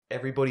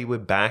Everybody, we're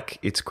back.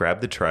 It's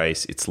Grab the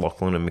Trace. It's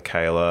Lachlan and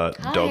Michaela.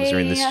 Hi. Dogs are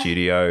in the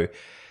studio.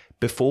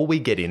 Before we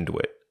get into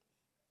it,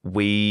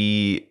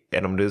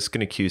 and I'm just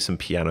going to cue some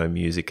piano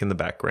music in the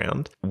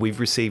background. We've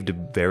received a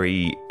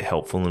very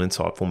helpful and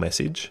insightful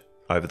message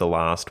over the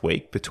last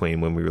week between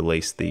when we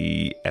released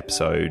the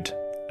episode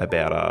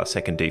about our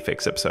second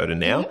Defects episode and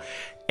now. Mm-hmm.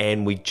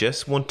 And we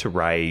just want to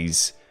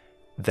raise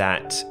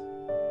that,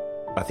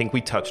 I think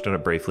we touched on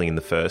it briefly in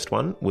the first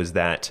one, was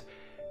that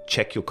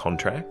check your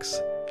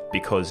contracts,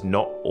 because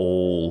not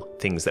all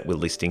things that we're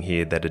listing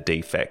here that are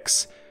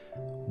defects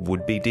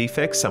would be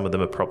defects. Some of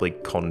them are probably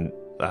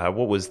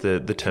what was the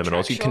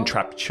terminology?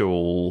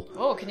 Contractual.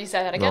 Oh, can you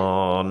say that again?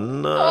 Oh,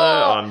 no.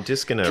 I'm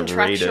just going to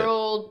read it.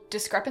 Contractual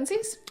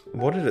discrepancies?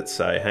 What did it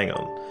say? Hang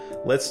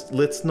on.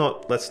 Let's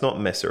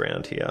not mess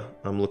around here.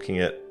 I'm looking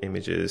at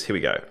images. Here we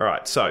go. All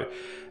right. So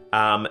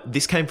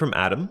this came from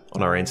Adam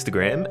on our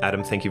Instagram.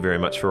 Adam, thank you very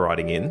much for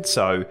writing in.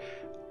 So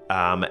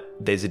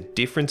there's a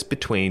difference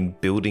between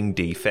building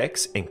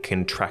defects and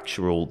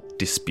contractual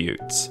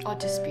disputes. Oh,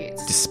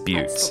 disputes.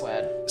 Disputes. That's the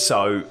word.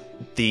 So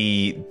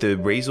the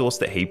resource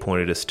that he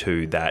pointed us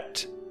to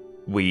that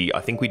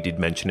I think we did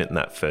mention it in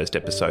that first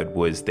episode,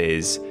 was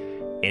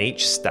in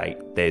each state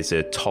there's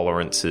a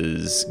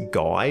tolerances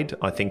guide,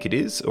 I think it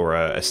is, or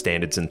a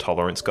standards and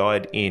tolerance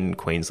guide. In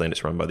Queensland,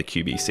 it's run by the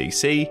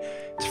QBCC.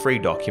 It's a free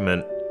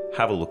document.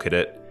 Have a look at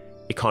it.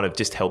 It kind of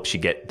just helps you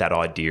get that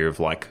idea of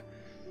like,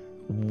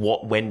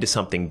 when does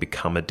something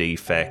become a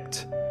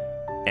defect,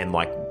 and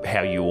like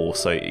how you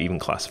also even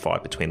classify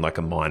between like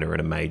a minor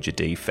and a major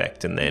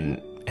defect, and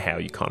then how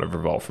you kind of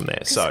evolve from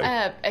there. So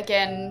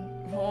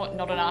again,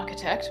 not an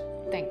architect,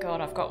 thank God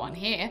I've got one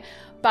here,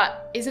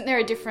 but isn't there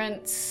a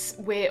difference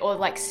or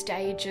like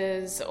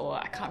stages, or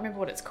I can't remember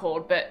what it's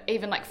called, but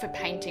even like for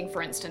painting,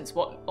 for instance,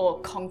 or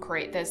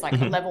concrete, there's like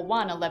a level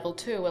 1, a level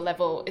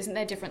 2, isn't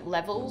there different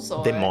levels?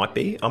 Or there might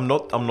be. I'm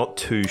not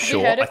too sure.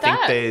 You heard of I think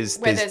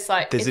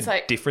that? there's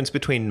a difference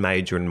between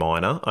major and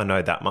minor. I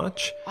know that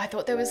much. I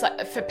thought there was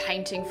like, for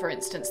painting, for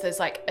instance, there's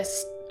like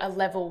a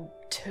level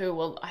 2,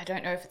 or I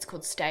don't know if it's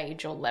called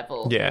stage or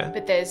level. Yeah.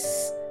 But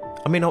there's...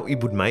 I mean,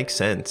 it would make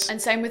sense.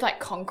 And same with like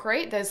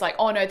concrete. There's like,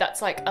 oh no,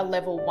 that's like a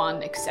level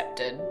 1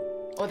 accepted,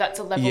 or that's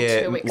a level 2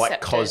 accepted.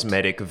 Like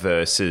cosmetic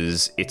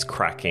versus it's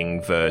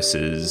cracking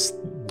versus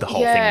the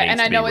whole thing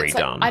needs to be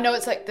redone. I know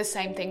it's like the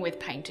same thing with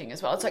painting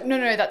as well. It's like,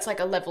 no, that's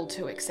like a level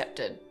 2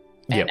 accepted.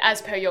 And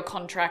as per your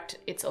contract,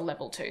 it's a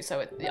level 2.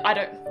 So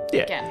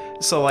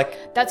again. So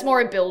like... That's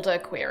more a builder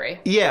query.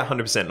 Yeah,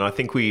 100%. And I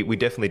think we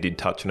definitely did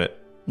touch on it.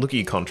 Look at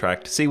your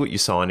contract, see what you're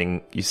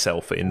signing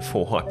yourself in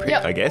for,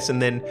 I guess, and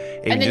then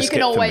just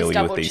get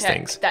familiar with these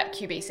things. That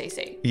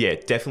QBCC. Yeah,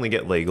 definitely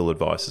get legal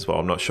advice as well.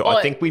 I'm not sure.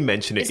 I think we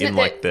mentioned it in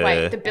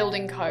the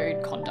building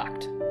code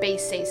conduct,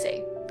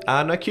 BCC.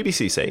 No,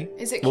 QBCC.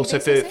 Is it QBCC? Well, so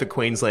for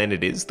Queensland,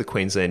 it is the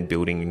Queensland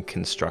Building and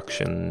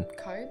Construction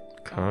Code.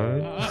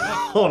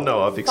 Oh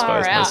no, I've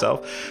exposed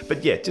myself.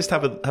 But yeah, just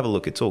have a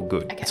look. It's all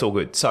good. Okay. It's all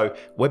good. So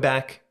we're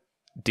back.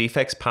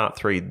 Defects Part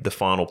 3, the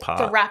final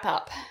part. The wrap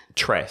up.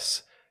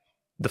 Tress.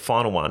 The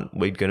final one.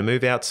 We're going to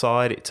move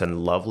outside. It's a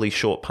lovely,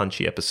 short,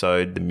 punchy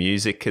episode. The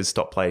music has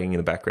stopped playing in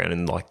the background,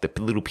 and like the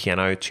little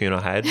piano tune I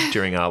had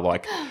during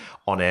our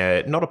on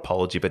our, not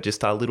apology, but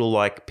just our little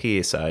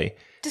PSA.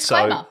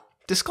 Disclaimer.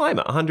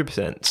 Disclaimer,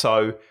 100%.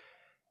 So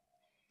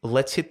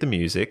let's hit the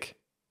music.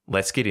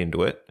 Let's get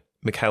into it.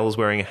 Michaela's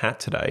wearing a hat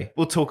today.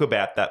 We'll talk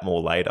about that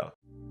more later.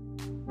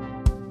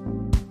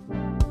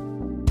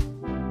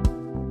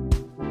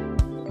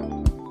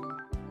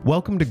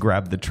 Welcome to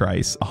Grab the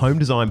Trace, a home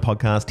design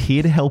podcast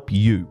here to help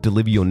you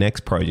deliver your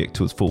next project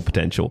to its full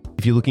potential.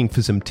 If you're looking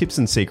for some tips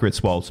and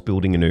secrets whilst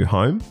building a new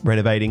home,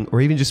 renovating,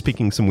 or even just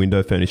picking some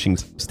window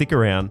furnishings, stick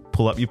around,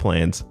 pull up your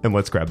plans, and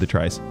let's grab the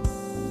trace.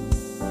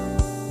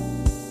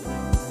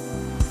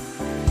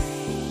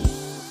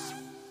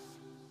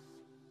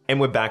 And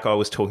we're back. I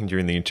was talking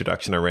during the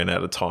introduction. I ran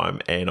out of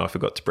time and I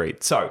forgot to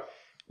breathe. So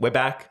we're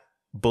back.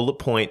 Bullet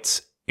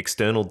points.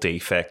 External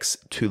defects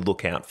to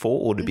look out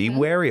for or to be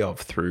wary of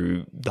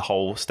through the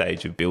whole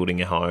stage of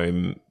building a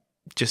home.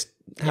 Just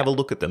have a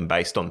look at them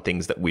based on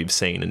things that we've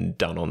seen and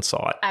done on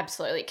site.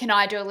 Absolutely. Can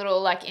I do a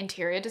little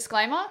interior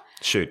disclaimer?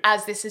 Shoot.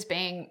 As this is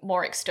being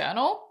more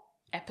external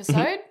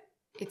episode,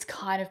 it's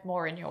kind of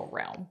more in your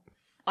realm.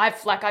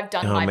 I've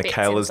done my bits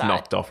Michaela's inside.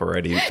 knocked off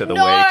already for the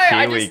week.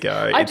 Here we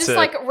go. I'm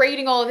just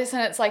reading all of this,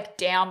 and it's like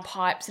down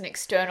pipes and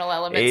external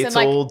elements. It's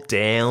all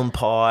down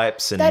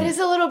pipes. And that is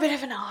a little bit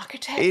of an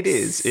architect. It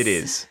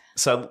is.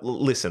 So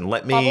listen,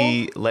 let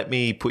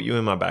me put you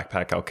in my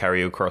backpack. I'll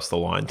carry you across the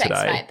line today.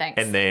 Thanks, mate,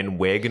 thanks. And then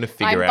we're going to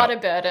figure out... I'm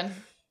but a burden.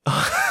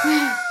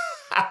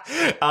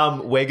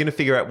 We're going to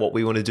figure out what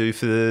we want to do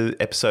for the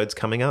episodes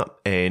coming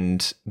up,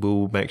 and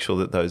we'll make sure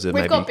that those are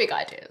We've got big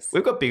ideas.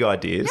 We've got big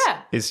ideas.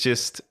 Yeah. It's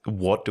just,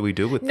 what do we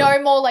do with them?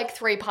 No more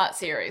 3-part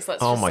series.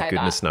 Let's just say that. Oh my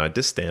goodness, no.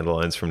 Just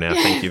standalones from now.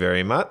 Thank you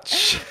very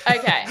much.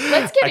 Okay,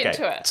 let's get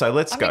into it. So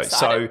let's go.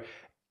 Excited. So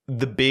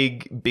the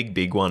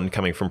big one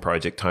coming from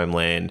Project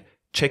Homeland,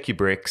 check your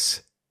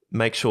bricks.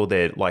 make sure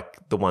they're like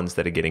the ones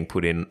that are getting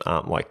put in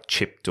aren't like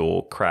chipped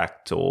or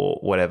cracked or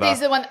whatever. These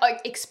are the ones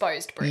like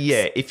exposed bricks.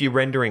 Yeah, if you're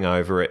rendering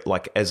over it,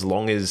 like as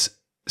long as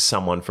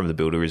someone from the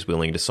builder is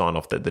willing to sign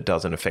off that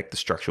doesn't affect the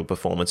structural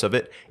performance of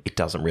it, it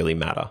doesn't really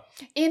matter.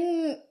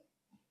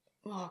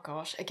 Oh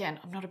gosh, again,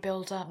 I'm not a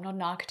builder, I'm not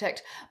an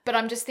architect, but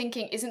I'm just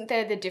thinking, isn't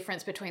there the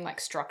difference between like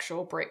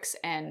structural bricks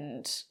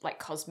and like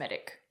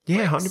cosmetic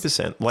Yeah, bricks?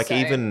 100%. Like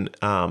even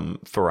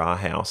for our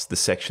house, the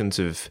sections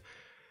of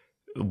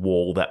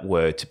wall that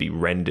were to be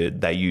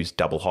rendered, they used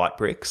double height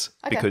bricks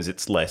because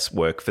it's less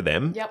work for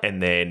them. Yep.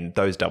 And then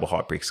those double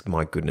height bricks,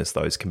 my goodness,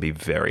 those can be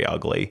very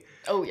ugly.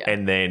 Oh yeah.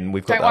 And then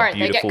we've got Don't our worry, they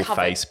get beautiful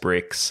covered. face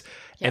bricks.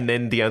 Yep. And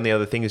then the only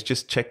other thing is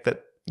just check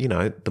that, you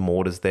know, the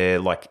mortar's there.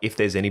 Like if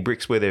there's any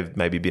bricks where they've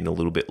maybe been a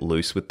little bit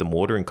loose with the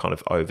mortar and kind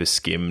of over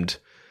skimmed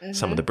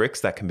some of the bricks,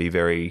 that can be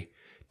very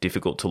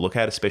difficult to look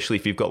at, especially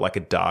if you've got like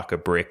a darker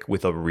brick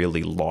with a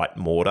really light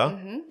mortar.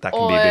 That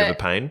can be a bit of a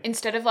pain.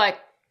 Instead of like,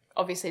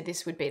 obviously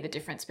this would be the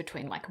difference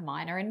between like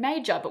minor and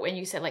major, but when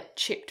you said like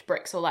chipped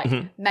bricks or like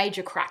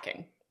major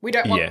cracking, we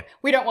don't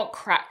want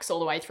cracks all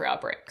the way through our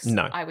bricks.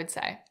 No. I would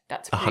say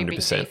that's a pretty big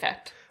 100%.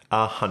 defect.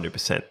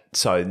 100%.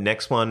 So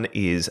next one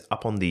is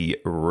up on the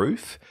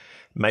roof.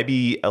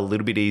 Maybe a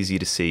little bit easier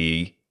to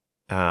see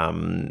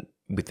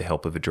with the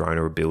help of a drone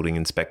or a building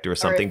inspector or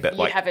something. Or but you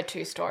like have a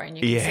 2-story and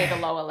you can see the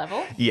lower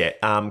level. Yeah,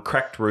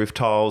 cracked roof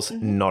tiles,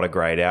 not a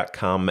great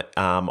outcome.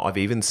 I've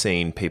even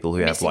seen people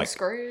who have like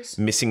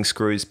missing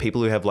screws,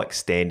 people who have like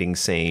standing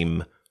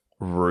seam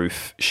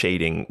roof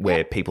sheeting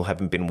where people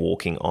haven't been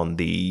walking on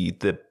the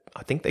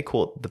I think they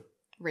call it the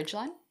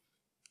ridgeline.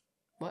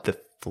 What? The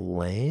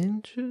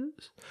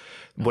flanges,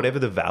 whatever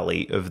the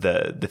valley of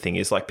the thing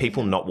is, like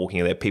people not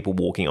walking there, people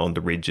walking on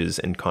the ridges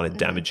and kind of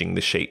damaging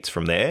the sheets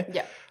from there.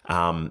 Yeah.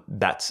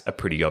 That's a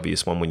pretty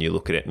obvious one when you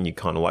look at it and you're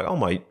kind of like, oh,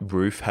 my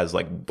roof has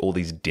like all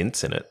these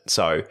dints in it.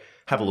 So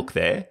have a look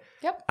there.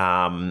 Yep.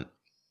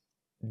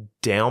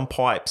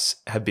 Downpipes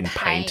have been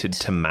painted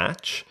to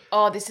match.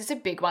 Oh, this is a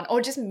big one.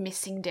 Or just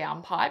missing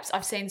downpipes.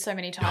 I've seen so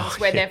many times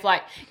where they've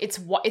like, it's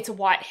a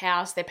white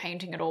house, they're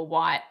painting it all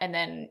white, and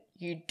then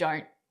they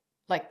don't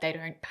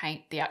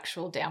paint the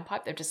actual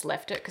downpipe. They've just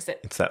left it because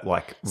it's that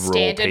like raw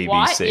standard PVC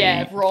white.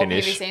 Yeah, raw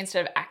finish. PVC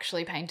instead of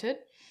actually painted.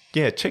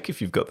 Yeah, check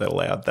if you've got that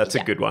allowed. That's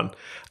a good one.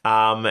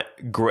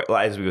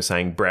 As we were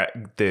saying,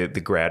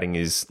 the grouting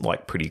is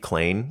like pretty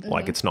clean.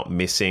 Like it's not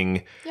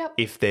missing. Yep.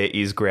 If there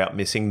is grout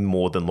missing,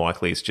 more than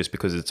likely it's just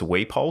because it's a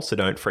weep hole. So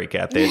don't freak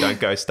out there.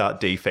 Don't go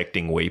start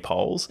defecting weep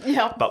holes.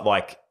 Yeah. But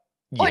like,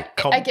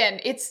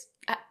 again, it's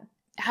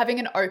having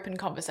an open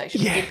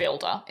conversation with your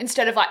builder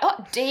instead of like,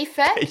 oh,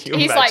 defect. Can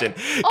you imagine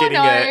getting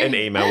an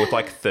email with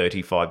like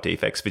 35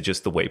 defects for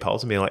just the weep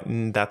holes and being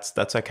like,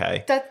 that's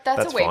okay.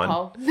 That's a weep fine.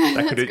 hole.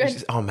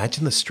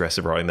 Imagine the stress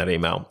of writing that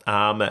email.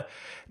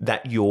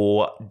 That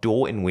your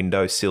door and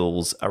window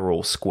sills are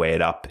all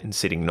squared up and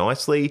sitting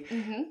nicely.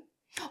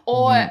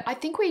 Or I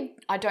think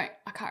I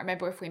can't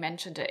remember if we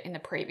mentioned it in the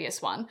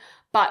previous one,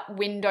 but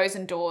windows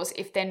and doors,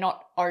 if they're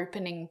not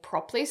opening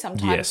properly,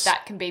 sometimes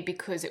that can be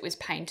because it was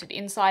painted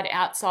inside,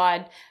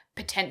 outside,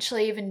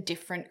 potentially even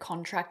different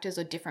contractors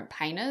or different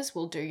painters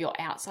will do your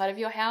outside of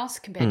your house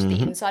compared to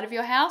the inside of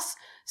your house.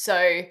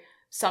 So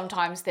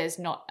sometimes there's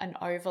not an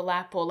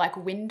overlap, or like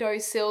window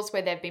sills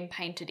where they've been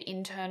painted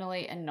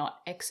internally and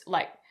not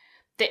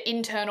the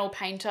internal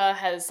painter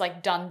has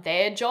like done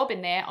their job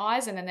in their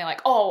eyes, and then they're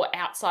like, oh,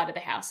 outside of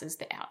the house is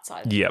the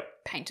outside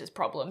painter's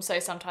problem. So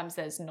sometimes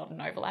there's not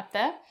an overlap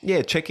there.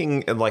 Yeah,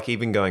 checking, like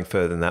even going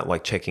further than that,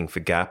 like checking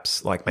for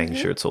gaps, like making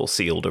sure it's all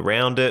sealed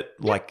around it,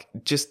 like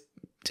just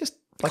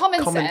like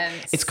common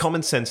sense. It's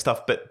common sense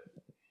stuff, but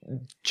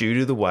due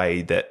to the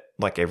way that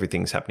like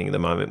everything's happening at the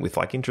moment with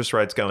like interest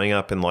rates going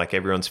up and like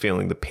everyone's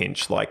feeling the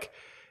pinch, like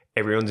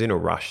everyone's in a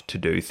rush to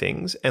do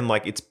things, and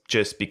like it's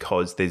just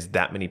because there's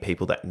that many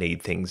people that need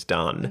things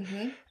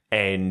done,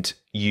 and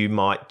you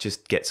might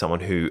just get someone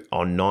who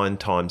on 9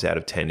 times out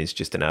of 10 is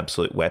just an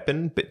absolute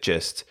weapon, but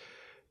just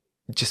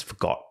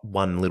forgot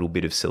one little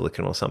bit of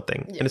silicone or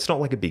something, and it's not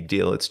like a big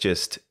deal. It's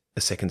just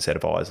a second set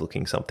of eyes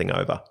looking something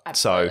over.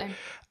 Absolutely.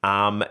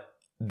 So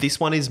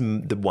this one is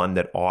the one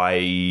that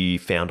I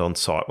found on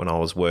site when I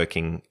was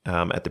working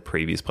at the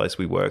previous place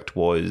we worked,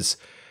 was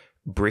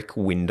brick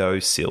window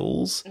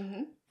sills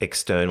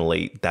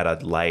externally that are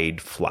laid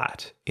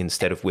flat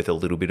instead of with a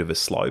little bit of a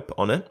slope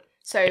on it.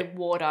 So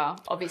water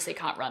obviously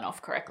can't run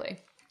off correctly.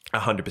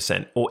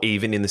 100%. Or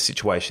even in the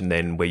situation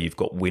then where you've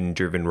got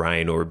wind-driven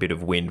rain or a bit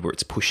of wind where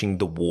it's pushing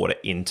the water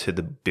into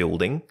the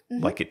building,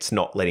 like it's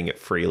not letting it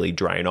freely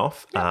drain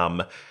off.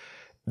 Yep.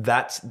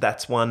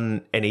 That's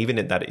one, and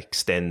even that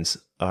extends.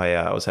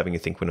 I was having a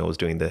think when I was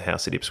doing the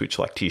house at Ipswich,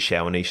 like to your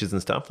shower niches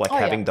and stuff, like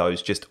having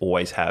those just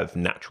always have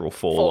natural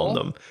fall on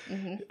them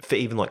for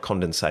even like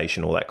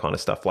condensation, all that kind of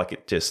stuff. Like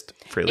it just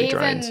freely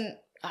drains.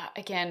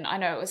 Again, I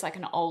know it was like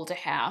an older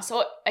house,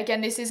 or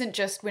again, this isn't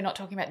just, we're not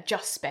talking about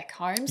just spec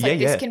homes. Like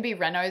this can be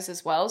renos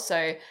as well.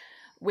 So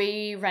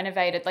we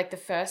renovated, like the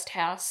first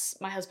house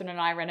my husband and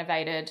I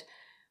renovated,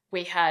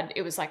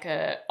 it was like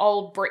a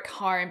old brick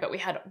home, but we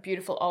had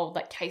beautiful old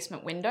like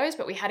casement windows,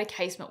 but we had a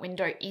casement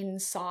window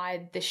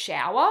inside the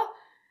shower.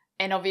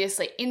 And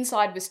obviously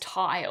inside was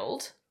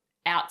tiled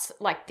out,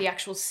 like the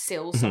actual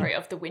sill,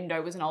 of the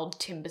window was an old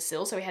timber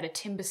sill. So we had a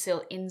timber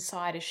sill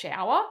inside a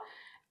shower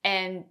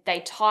and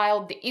they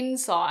tiled the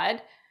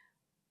inside,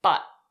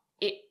 but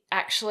it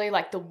actually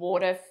like the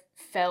water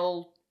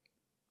fell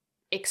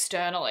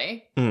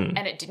externally and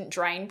it didn't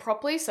drain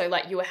properly. So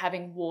like you were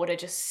having water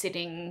just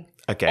sitting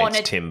on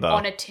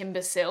a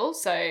timber sill.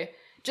 So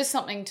just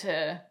something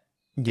to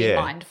be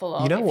mindful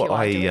of. You know if what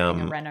you are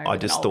doing a reno I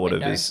with just an old thought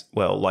window. of as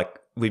well, like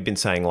we've been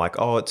saying like,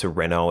 oh, it's a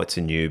reno, it's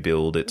a new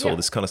build, it's all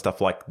this kind of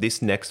stuff. Like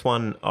this next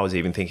one, I was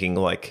even thinking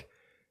like,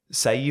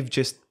 say you've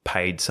just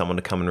paid someone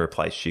to come and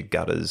replace your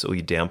gutters or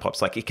your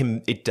downpipes. Like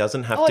it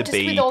doesn't have to just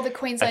be with all the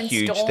Queensland a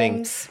huge storms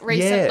thing.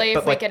 recently,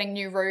 if we're like, getting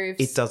new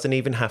roofs. it doesn't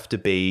even have to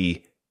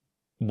be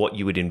what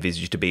you would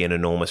envisage to be an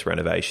enormous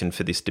renovation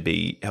for this to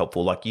be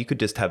helpful. Like you could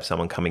just have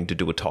someone coming to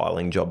do a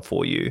tiling job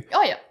for you.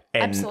 Oh yeah,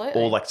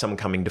 absolutely. Or like someone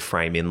coming to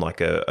frame in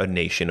like a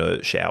niche in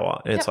a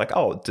shower. And it's like,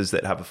 oh, does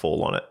that have a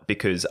fall on it?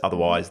 Because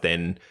otherwise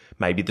then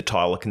maybe the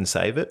tiler can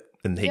save it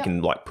and he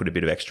can like put a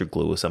bit of extra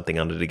glue or something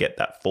under to get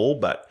that fall.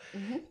 But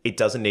it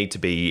doesn't need to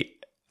be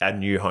a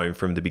new home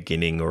from the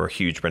beginning or a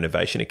huge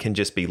renovation. It can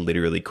just be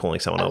literally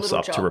calling someone else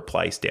up to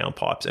replace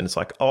downpipes. And it's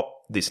like, oh,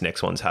 this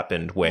next one's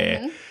happened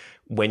where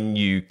when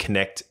you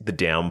connect the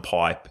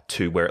downpipe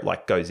to where it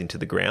like goes into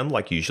the ground,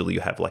 like usually you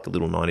have like a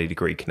little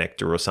 90-degree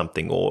connector or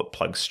something, or it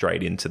plugs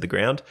straight into the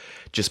ground,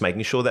 just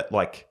making sure that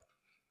like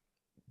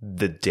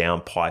the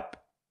downpipe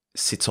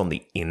sits on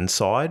the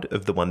inside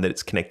of the one that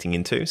it's connecting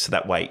into. So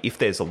that way, if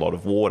there's a lot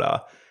of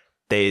water,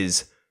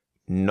 there's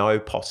no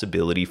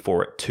possibility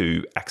for it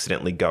to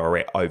accidentally go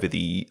around over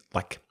the,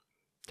 like,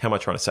 how am I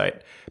trying to say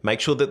it? Make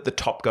sure that the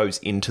top goes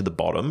into the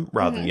bottom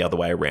rather than the other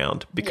way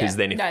around, because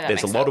then if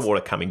there's a lot of water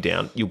coming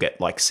down, you'll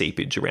get like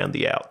seepage around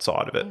the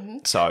outside of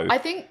it. So I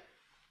think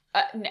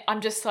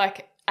I'm just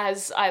like,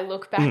 as I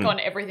look back on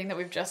everything that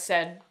we've just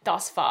said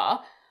thus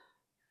far,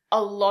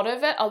 a lot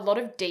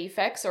of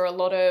defects or a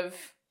lot of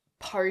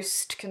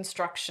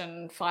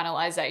post-construction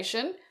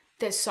finalisation,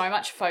 there's so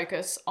much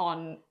focus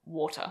on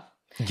water.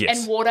 Yes.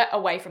 And water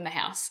away from the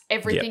house.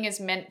 Everything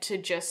is meant to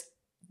just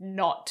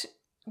not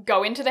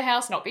go into the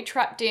house, not be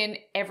trapped in.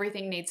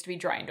 Everything needs to be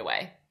drained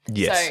away.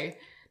 Yes. So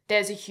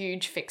there's a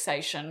huge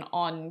fixation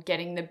on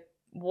getting the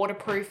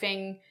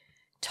waterproofing,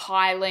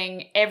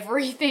 tiling,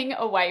 everything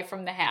away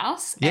from the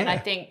house. Yeah. And I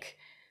think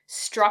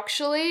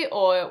structurally,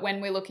 or when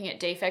we're looking at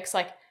defects,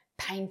 like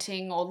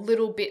painting or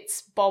little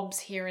bits, bobs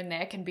here and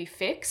there can be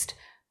fixed.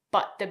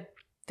 But the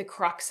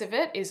crux of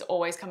it is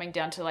always coming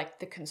down to like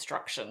the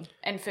construction.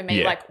 And for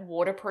me, like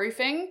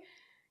waterproofing,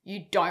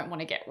 you don't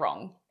want to get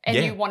wrong. And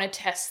you want to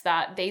test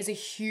that. These are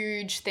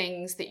huge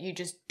things that you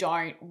just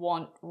don't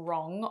want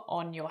wrong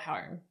on your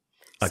home.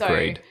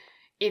 Agreed. So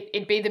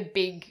it'd be the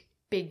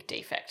big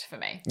defect for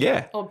me.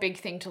 Yeah. Or big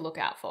thing to look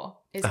out for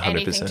is 100%.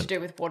 anything to do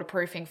with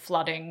waterproofing,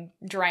 flooding,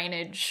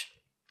 drainage.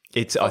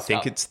 I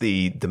think it's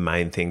the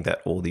main thing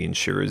that all the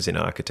insurers in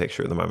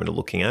architecture at the moment are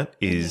looking at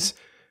is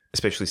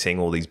especially seeing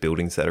all these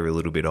buildings that are a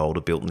little bit older,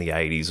 built in the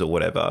 80s or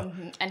whatever,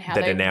 and how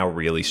that are now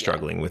really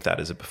struggling with that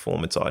as a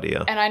performance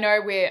idea. And I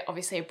know we're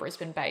obviously a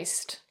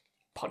Brisbane-based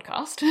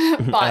podcast,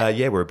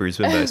 but we're a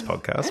Brisbane-based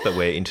podcast, but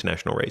we're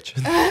international reach.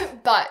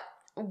 But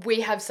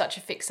we have such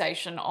a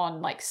fixation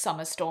on like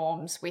summer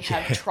storms. We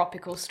have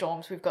tropical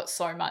storms. We've got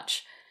so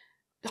much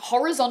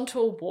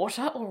horizontal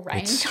water or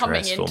rain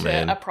coming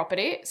into a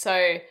property.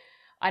 So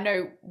I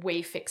know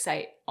we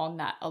fixate on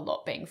that a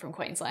lot being from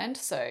Queensland.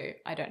 So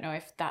I don't know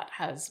if that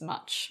has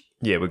much.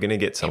 Yeah, we're going to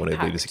get someone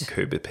who lives in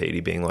Cooper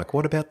Pedy being like,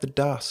 what about the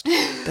dust?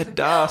 The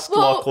dust,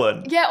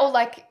 Lachlan. Yeah, or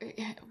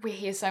like we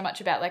hear so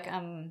much about like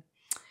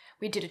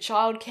we did a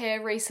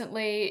childcare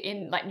recently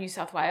in like New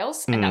South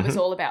Wales, and that was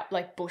all about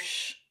like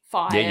bush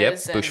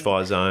fires.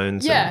 Bushfire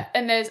zones. Yeah,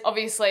 and there's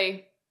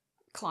obviously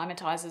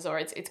climatizers, or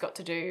it's got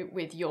to do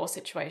with your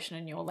situation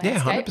and your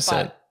landscape. 100%.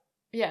 But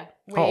yeah.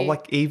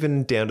 Like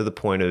even down to the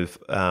point of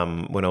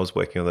when I was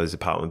working on those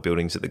apartment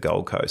buildings at the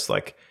Gold Coast,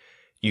 like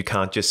you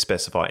can't just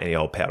specify any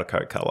old powder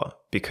coat colour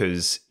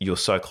because you're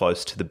so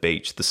close to the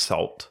beach, the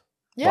salt,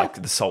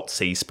 like the salt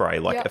sea spray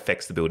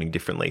affects the building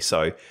differently.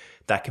 So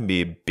that can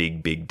be a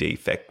big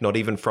defect, not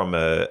even from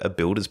a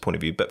builder's point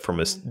of view, but from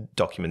a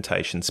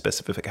documentation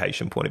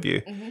specification point of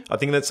view. I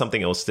think that's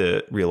something else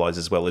to realise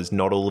as well, is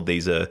not all of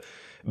these are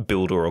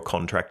builder or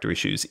contractor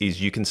issues,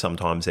 is you can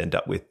sometimes end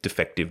up with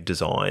defective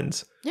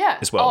designs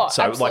as well.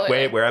 So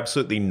absolutely. like we're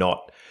absolutely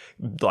not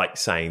like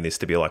saying this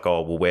to be like,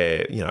 oh, well,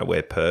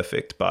 we're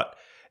perfect, but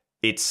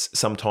it's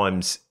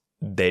sometimes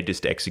they're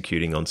just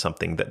executing on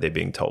something that they're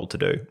being told to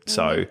do.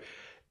 So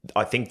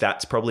I think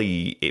that's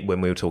probably it,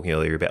 when we were talking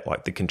earlier about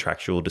like the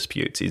contractual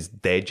disputes, is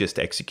they're just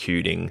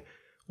executing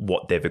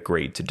what they've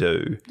agreed to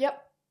do. Yep.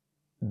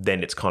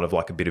 Then it's kind of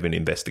like a bit of an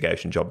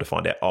investigation job to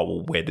find out, oh,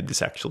 well, where did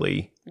this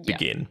actually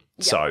begin?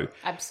 Yep. So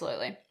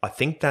absolutely. I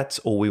think that's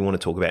all we want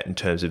to talk about in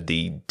terms of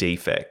the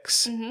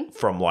defects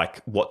from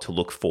like what to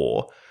look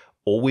for.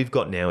 All we've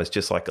got now is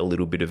just like a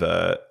little bit of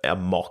a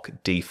mock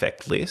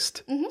defect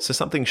list. So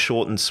something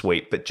short and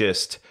sweet, but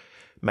just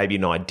maybe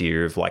an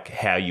idea of like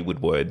how you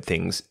would word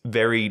things.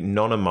 Very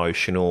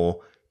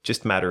non-emotional,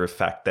 just matter of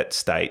fact that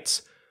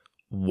states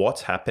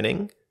what's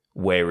happening,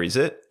 where is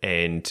it,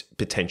 and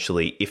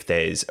potentially if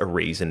there's a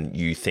reason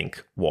you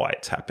think why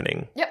it's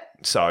happening. Yep.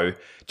 So do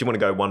you want to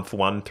go one for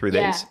one through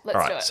Yeah, these? let's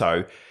All right. do it.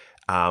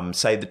 So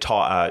say the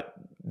tile.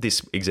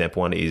 This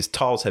example one is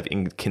tiles have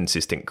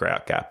inconsistent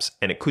grout gaps,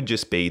 and it could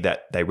just be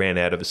that they ran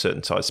out of a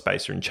certain size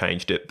spacer and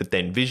changed it. But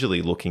then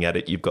visually looking at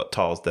it, you've got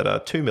tiles that are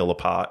 2 mil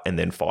apart and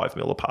then 5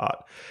 mil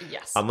apart.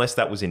 Yes. Unless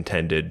that was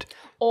intended,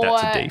 Or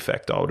that's a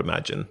defect, I would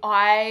imagine.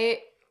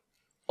 I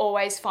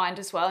always find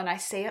as well, and I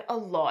see it a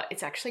lot,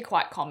 it's actually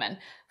quite common,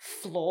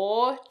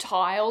 floor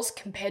tiles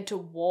compared to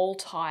wall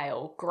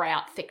tile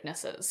grout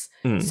thicknesses.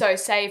 So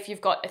say if you've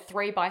got a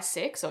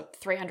 3x6 or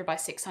 300 by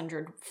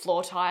 600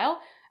 floor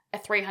tile, a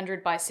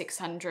 300 by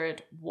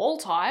 600 wall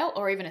tile,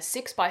 or even a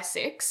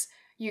 6x6,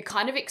 you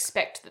kind of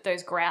expect that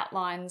those grout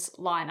lines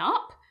line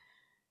up.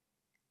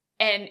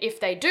 And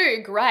if they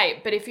do,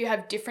 great. But if you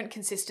have different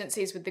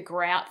consistencies with the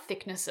grout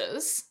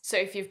thicknesses, so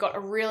if you've got a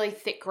really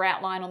thick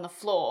grout line on the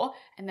floor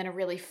and then a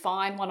really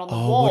fine one on the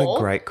wall, what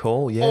a great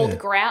call, yeah. all the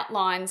grout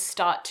lines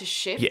start to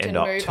shift You and end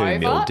up move 2 over.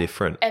 mil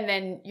different. And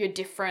then you're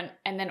different,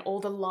 and then all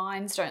the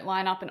lines don't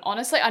line up. And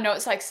honestly, I know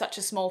it's like such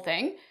a small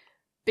thing,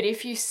 but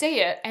if you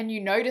see it and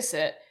you notice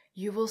it,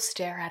 you will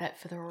stare at it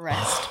for the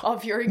rest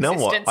of your You know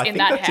existence what? I in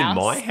think that that's house.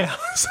 in my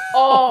house.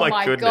 Oh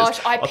my goodness.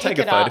 gosh, I'll take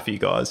a photo for you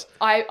guys.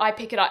 I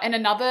pick it up. And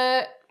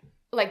another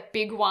like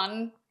big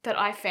one that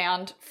I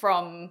found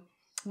from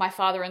my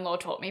father-in-law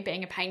taught me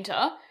being a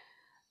painter,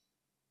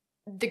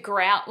 the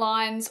grout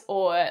lines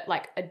or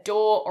like a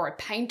door or a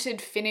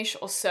painted finish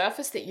or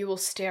surface that you will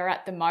stare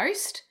at the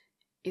most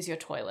is your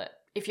toilet.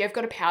 If you've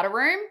got a powder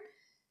room,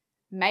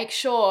 make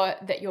sure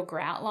that your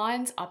grout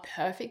lines are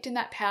perfect in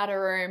that powder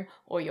room,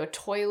 or your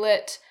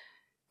toilet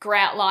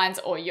grout lines,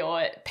 or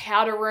your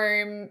powder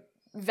room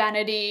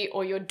vanity,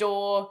 or your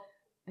door.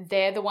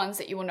 They're the ones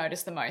that you will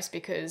notice the most,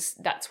 because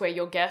that's where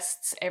your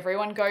guests,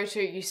 everyone go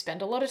to. You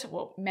spend a lot of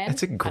men.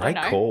 That's a I don't great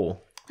know.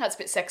 call. That's a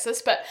bit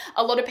sexist, but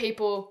a lot of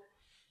people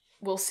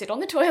will sit on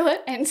the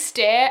toilet and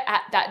stare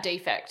at that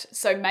defect.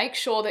 So make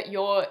sure that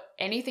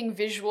anything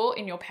visual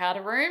in your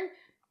powder room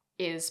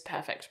is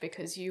perfect,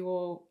 because you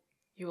will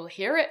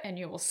hear it and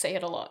you will see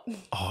it a lot.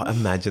 Oh,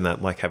 imagine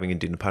that, like having a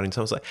dinner party and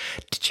someone's like,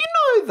 did you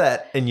know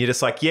that? And you're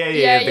just like,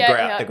 the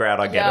grout,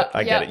 I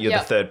get it. You're the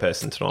third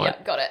person tonight.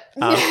 Yeah, got it.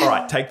 All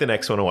right, take the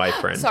next one away,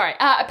 friend. Sorry.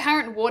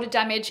 Apparent water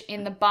damage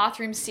in the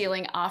bathroom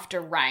ceiling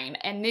after rain.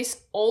 And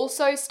this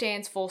also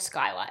stands for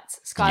skylights.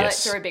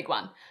 Skylights Yes. are a big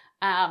one.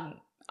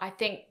 I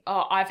think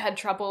I've had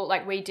trouble,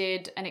 like we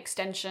did an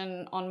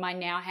extension on my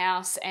now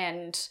house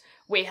and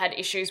we had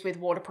issues with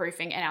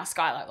waterproofing and our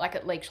skylight, like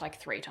it leaked like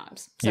 3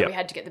 times. So we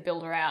had to get the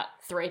builder out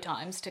 3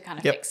 times to kind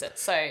of fix it.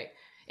 So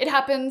it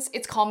happens.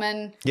 It's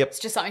common. It's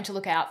just something to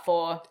look out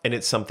for. And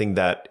it's something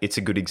that it's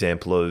a good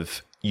example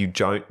of you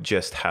don't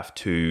just have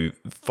to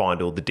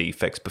find all the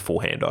defects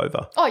before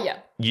handover. Oh, yeah.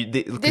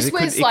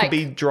 It could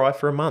be dry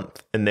for a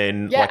month and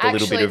then like a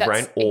little bit of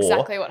rain. Or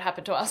exactly what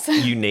happened to us.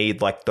 you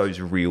need like those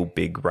real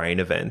big rain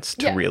events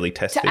to really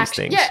test these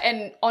things. Yeah,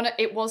 and on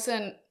it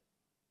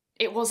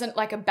wasn't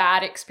like a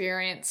bad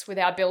experience with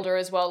our builder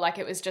as well. Like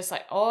it was just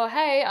like, oh,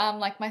 hey,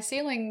 like my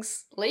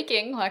ceiling's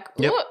leaking. Like,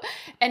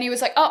 and he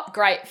was like, oh,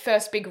 great.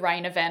 First big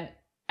rain event.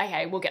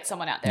 Okay, we'll get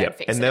someone out there and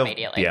fix it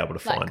immediately. Be able to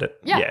find it.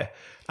 Yeah.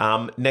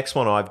 Next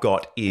one I've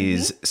got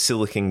is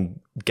silicon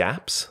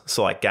gaps.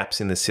 So like gaps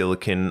in the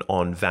silicon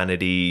on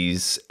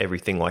vanities,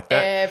 everything like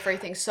that.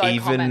 Everything's so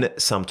Even common.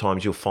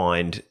 sometimes you'll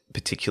find,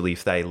 particularly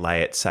if they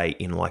lay it, say,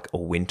 in like a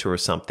winter or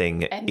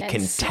something, And it then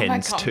can summer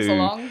tend comes to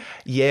along.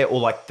 Yeah, or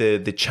like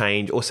the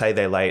change, or say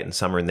they lay it in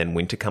summer and then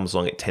winter comes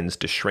along, it tends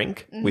to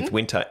shrink with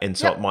winter, and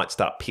so it might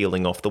start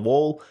peeling off the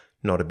wall.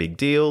 Not a big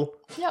deal.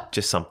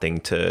 Just something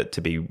to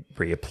be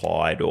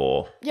reapplied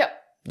or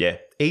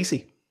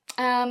easy.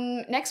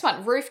 Next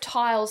one, roof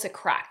tiles are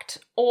cracked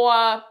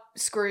or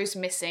screws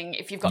missing.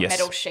 If you've got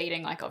metal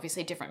sheeting, like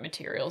obviously different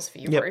materials for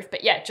your roof.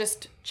 But yeah,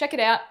 just check it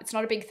out. It's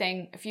not a big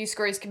thing. A few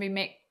screws can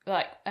be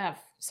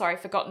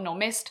forgotten or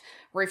missed.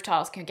 Roof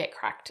tiles can get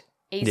cracked.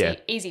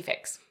 Easy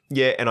fix.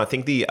 Yeah, and I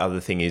think the other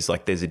thing is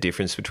like there's a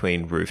difference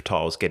between roof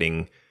tiles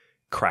getting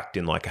cracked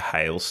in like a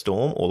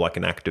hailstorm or like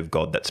an act of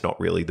God that's not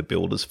really the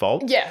builder's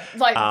fault. Yeah,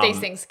 like these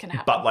things can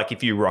happen. But like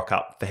if you rock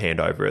up the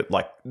handover, it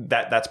like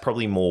that's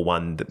probably more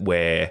one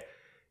where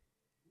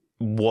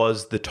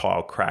was the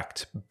tile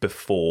cracked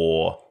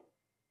before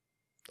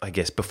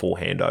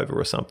handover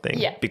or something.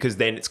 Yeah. Because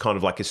then it's kind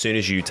of like as soon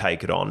as you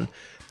take it on,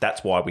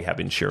 that's why we have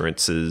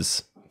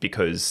insurances,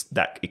 because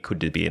that it could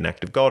be an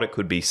act of God, it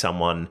could be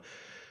someone,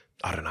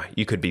 I don't know,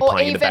 you could be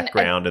playing in the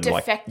background and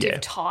like defective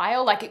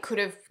tile, like it could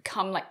have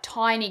come like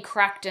tiny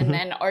cracked and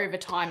then over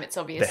time it's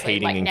obviously the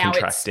heating like and now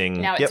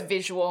contracting. It's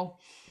visual.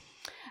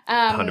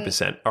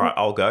 100%. All right,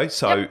 I'll go.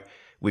 So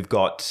we've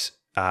got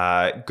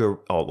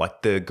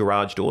like the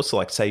garage door. So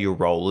like say your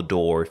roller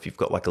door, if you've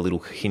got like a little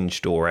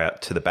hinge door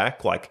out to the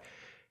back, like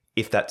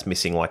if that's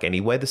missing like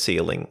anywhere the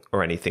ceiling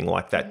or anything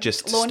like that,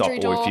 just Laundry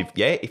stop. door. Or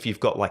if you've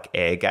got like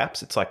air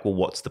gaps, it's like, well,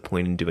 what's the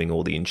point in doing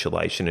all the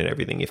insulation and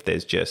everything if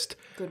there's just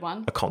Good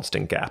one. a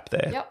constant gap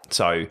there? Yep.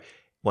 So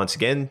once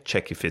again,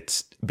 check if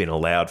it's been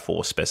allowed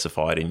for,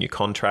 specified in your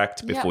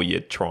contract before you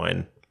try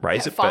and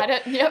raise it. Fight But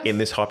it. Yep. in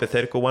this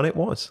hypothetical one, it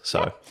was.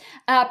 So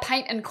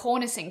Paint and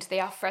cornicing to the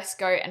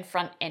alfresco and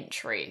front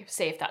entry.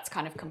 See if that's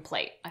kind of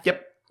complete. I think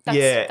yep.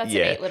 That's a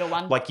neat little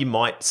one. Like you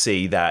might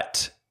see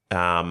that.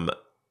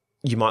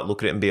 You might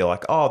look at it and be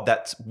like, oh,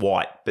 that's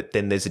white. But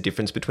then there's a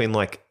difference between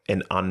like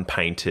an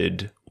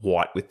unpainted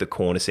white with the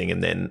cornicing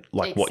and then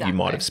like what you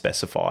might have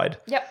specified.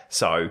 Yep.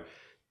 So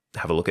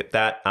have a look at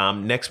that.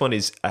 Next one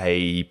is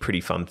a pretty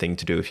fun thing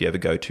to do if you ever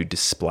go to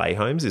display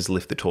homes is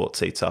lift the toilet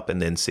seats up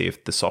and then see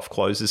if the soft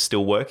close is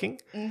still working.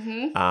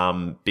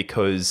 Mm-hmm.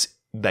 Because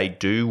they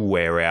do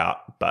wear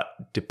out,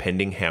 but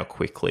depending how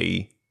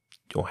quickly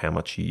or how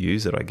much you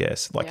use it, I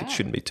guess, like it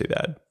shouldn't be too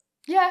bad.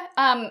 Yeah.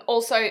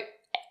 Also,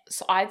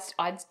 so I'd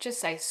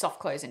just say soft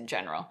close in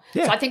general.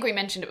 Yeah. So I think we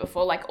mentioned it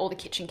before, like all the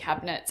kitchen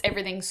cabinets,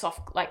 everything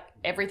soft, like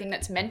everything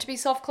that's meant to be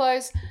soft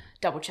close,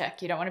 double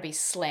check. You don't want to be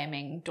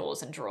slamming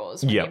doors and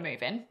drawers when you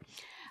move in.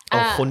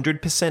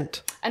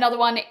 100%. Another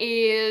one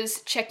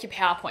is check your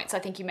power points. I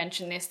think you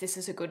mentioned this. This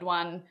is a good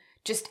one.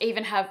 Just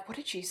even have, what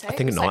did you say? I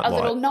think It was a like a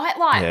nightlight. little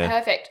nightlight. Yeah.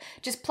 Perfect.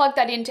 Just plug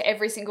that into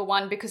every single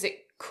one because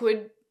it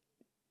could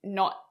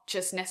not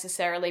just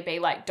necessarily be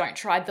like, don't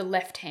try the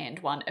left-hand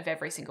one of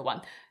every single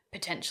one.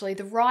 Potentially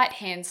the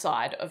right-hand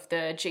side of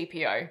the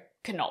GPO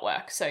cannot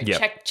work. So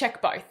check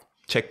both.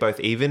 Check both.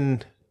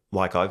 Even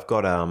like I've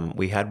got,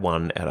 we had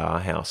one at our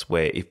house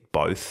where if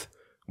both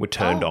were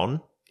turned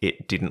on,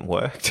 it didn't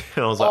work.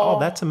 And I was like,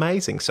 oh, that's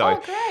amazing.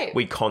 So great.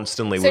 we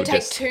constantly So would take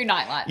just... 2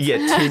 nightlights. Yeah,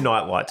 2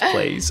 nightlights,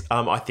 please.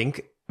 I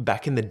think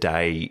back in the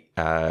day,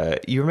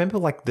 you remember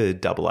like the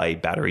AA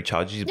battery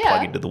chargers you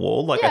plug into the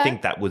wall? Like I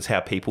think that was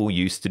how people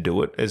used to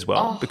do it as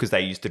well because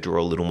they used to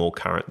draw a little more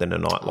current than a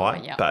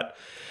nightlight. But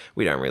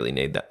we don't really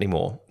need that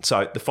anymore.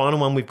 So the final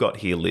one we've got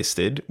here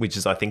listed, which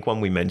is I think one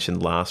we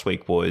mentioned last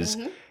week, was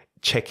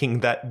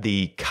checking that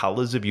the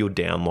colours of your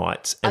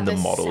downlights and the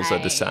models are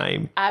the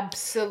same.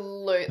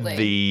 Absolutely.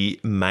 The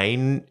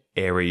main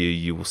area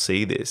you will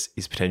see this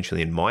is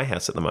potentially in my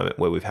house at the moment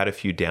where we've had a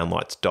few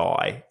downlights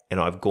die and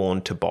I've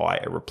gone to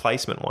buy a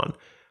replacement one,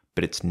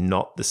 but it's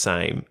not the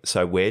same.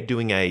 So we're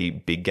doing a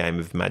big game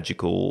of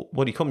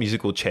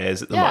musical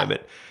chairs at the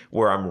moment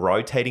where I'm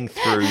rotating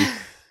through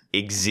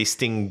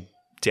existing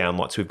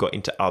downlights we've got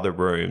into other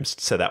rooms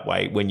so that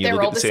way when you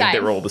look at the scene,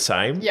 they're all the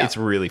same. Yep. It's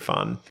really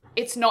fun.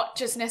 It's not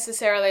just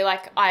necessarily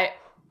like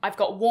I've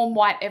got warm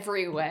white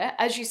everywhere.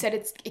 As you said,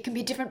 it can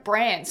be different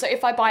brands. So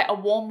if I buy a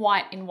warm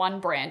white in one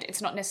brand,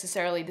 it's not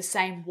necessarily the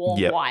same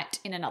warm white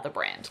in another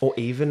brand. Or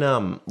even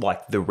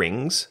like the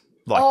rings.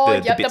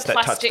 Like the bits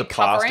that touch the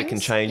plastic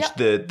can change.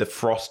 The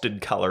frosted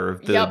colour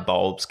of the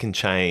bulbs can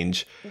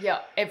change.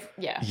 Yeah,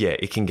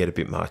 it can get a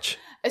bit much.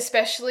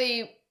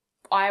 Especially,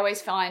 I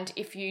always find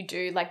if you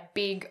do like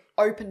big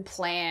open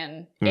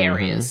plan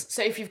areas.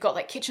 So if you've got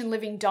like kitchen,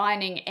 living,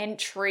 dining,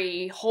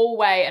 entry,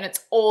 hallway, and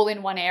it's all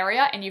in one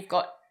area and you've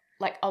got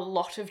like a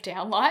lot of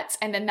downlights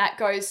and then that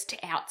goes to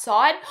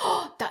outside,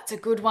 that's a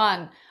good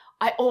one.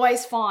 I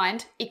always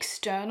find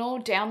external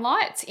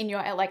downlights in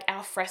your like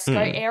alfresco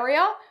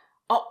area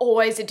are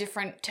always a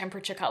different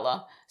temperature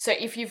colour. So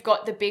if you've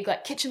got the big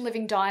like kitchen,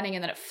 living, dining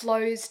and then it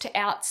flows to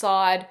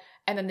outside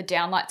and then the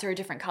downlights are a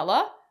different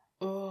colour,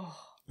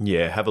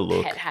 yeah, have a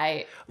look. Pet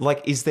hate.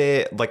 Like, is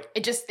there like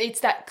it's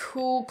that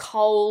cool,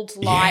 cold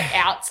light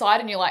outside,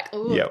 and you're like,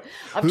 ooh,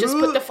 I've just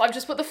put the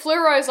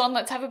fluoros on.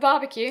 Let's have a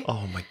barbecue.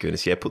 Oh my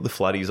goodness, yeah, put the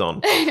floodies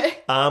on.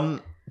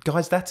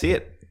 Guys, that's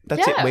it.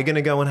 That's it. We're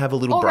gonna go and have a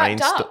little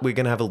We're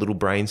gonna have a little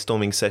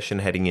brainstorming session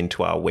heading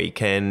into our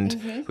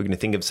weekend. We're gonna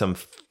think of some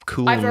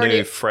cool,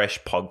 new,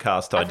 fresh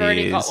podcast ideas. I've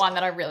already got one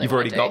that I really. You've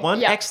already got one.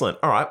 Yep. Excellent.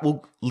 All right.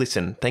 Well,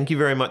 listen. Thank you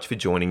very much for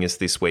joining us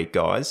this week,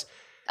 guys.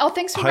 Oh,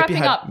 thanks for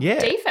wrapping up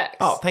Defects.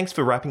 Oh, thanks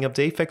for wrapping up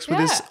Defects with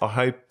us.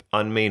 I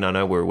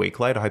know we're a week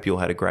late. I hope you all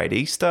had a great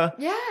Easter.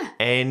 Yeah.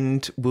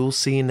 And we'll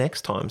see you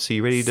next time. So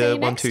you ready to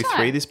 1, 2,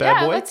 3 this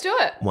bad boy? Yeah, let's do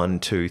it. 1,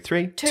 2,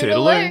 3.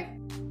 Toodaloo.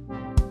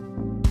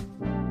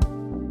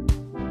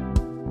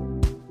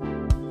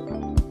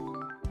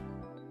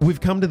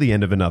 We've come to the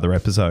end of another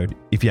episode.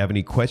 If you have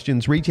any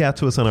questions, reach out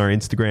to us on our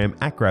Instagram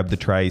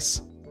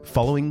 @GrabTheTrace.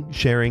 Following,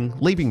 sharing,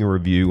 leaving a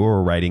review or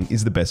a rating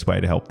is the best way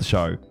to help the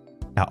show.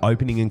 Our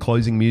opening and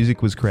closing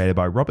music was created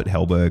by Robert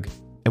Hellberg,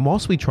 and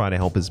whilst we try to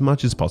help as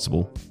much as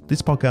possible,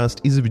 this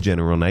podcast is of a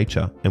general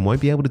nature and won't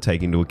be able to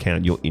take into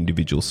account your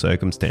individual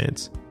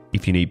circumstance.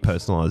 If you need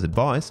personalised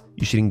advice,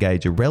 you should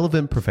engage a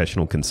relevant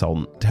professional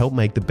consultant to help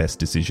make the best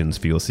decisions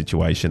for your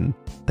situation.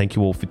 Thank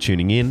you all for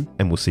tuning in,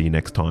 and we'll see you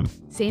next time.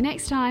 See you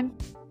next time.